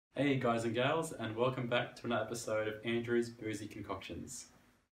Hey guys and gals, and welcome back to another episode of Andrew's Boozy Concoctions.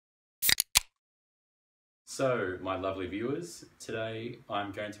 So, my lovely viewers, today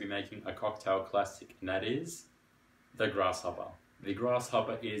I'm going to be making a cocktail classic, and that is the Grasshopper. The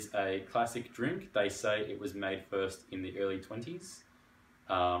Grasshopper is a classic drink. They say it was made first in the early 20s.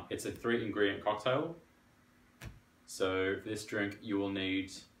 It's a 3-ingredient cocktail. So, for this drink you will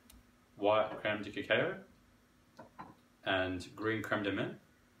need white creme de cacao and green creme de menthe.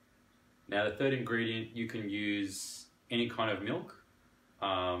 Now the third ingredient, you can use any kind of milk.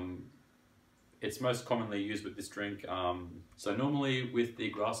 It's most commonly used with this drink. So normally with the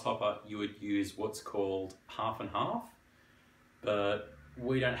Grasshopper, you would use what's called half and half, but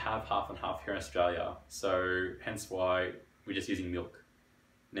we don't have half and half here in Australia, so hence why we're just using milk.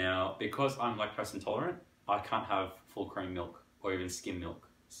 Now, because I'm lactose intolerant, I can't have full cream milk or even skim milk,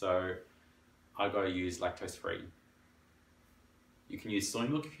 so I gotta use lactose free. You can use soy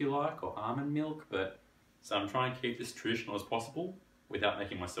milk if you like, or almond milk, but so I'm trying to keep this traditional as possible without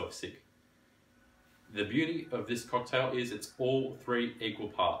making myself sick. The beauty of this cocktail is it's all 3 equal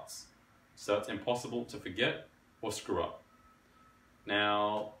parts, so it's impossible to forget or screw up.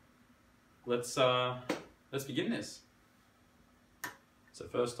 Now, let's begin this. So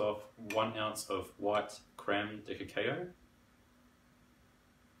first off, 1 ounce of white creme de cacao.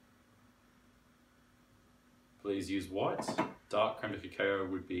 Please use white. Dark creme de cacao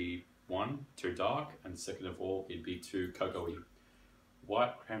would be 1, too dark, and second of all, it'd be too cocoa-y.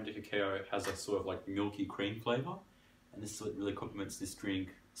 White creme de cacao has a sort of like milky cream flavour, and this is what really complements this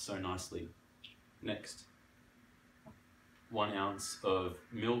drink so nicely. Next, 1 ounce of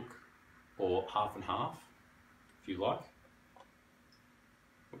milk, or half and half, if you like.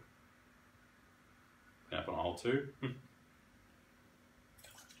 Up on hole 2.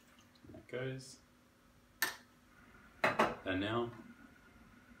 That goes. And now,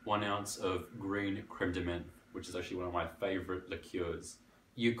 1 ounce of green creme de menthe, which is actually one of my favourite liqueurs.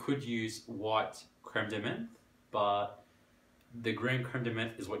 You could use white creme de menthe, but the green creme de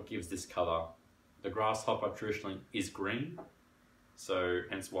menthe is what gives this colour. The Grasshopper traditionally is green, so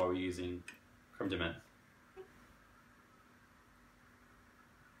hence why we're using creme de menthe.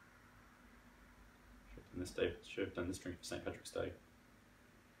 Should have done this drink for St. Patrick's Day.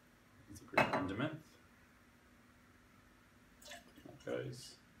 It's a green creme de menthe.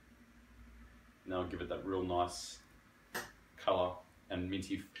 Goes. Now I'll give it that real nice colour and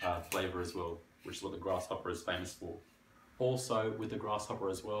minty flavour as well, which is what the Grasshopper is famous for. Also with the Grasshopper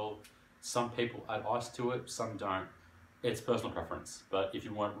as well, some people add ice to it, some don't. It's personal preference, but if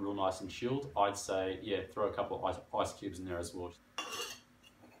you want it real nice and chilled, I'd say, yeah, throw a couple of ice cubes in there as well.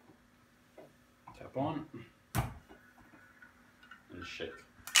 Tap on and shake.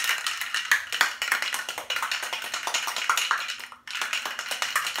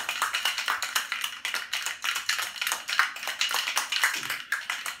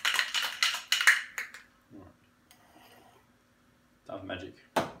 Magic.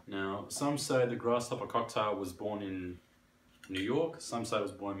 Now, some say the Grasshopper cocktail was born in New York, some say it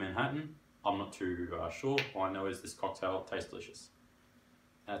was born in Manhattan. I'm not too sure. All I know is this cocktail tastes delicious.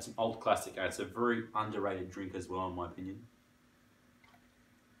 And it's an old classic, and it's a very underrated drink as well, in my opinion.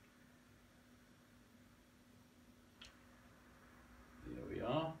 There we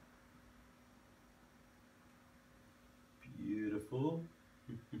are. Beautiful.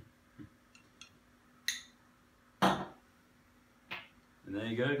 And there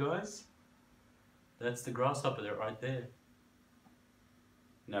you go, guys. That's the Grasshopper there, right there.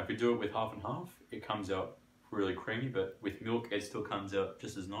 Now, if you do it with half and half, it comes out really creamy, but with milk, it still comes out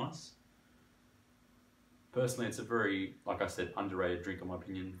just as nice. Personally, it's a very, like I said, underrated drink in my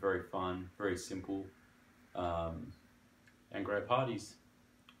opinion. Very fun, very simple, and great parties.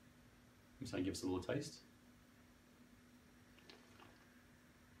 I'm just gonna give us a little taste.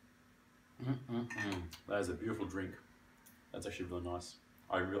 That is a beautiful drink. That's actually really nice.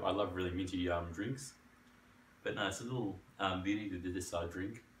 I love really minty drinks. But no, it's a little beauty to do this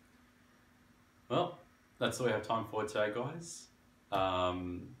drink. Well, that's all we have time for today, guys. I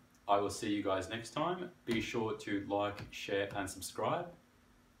will see you guys next time. Be sure to like, share and subscribe.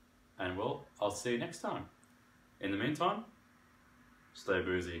 And well, I'll see you next time. In the meantime, stay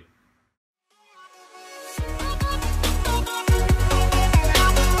boozy.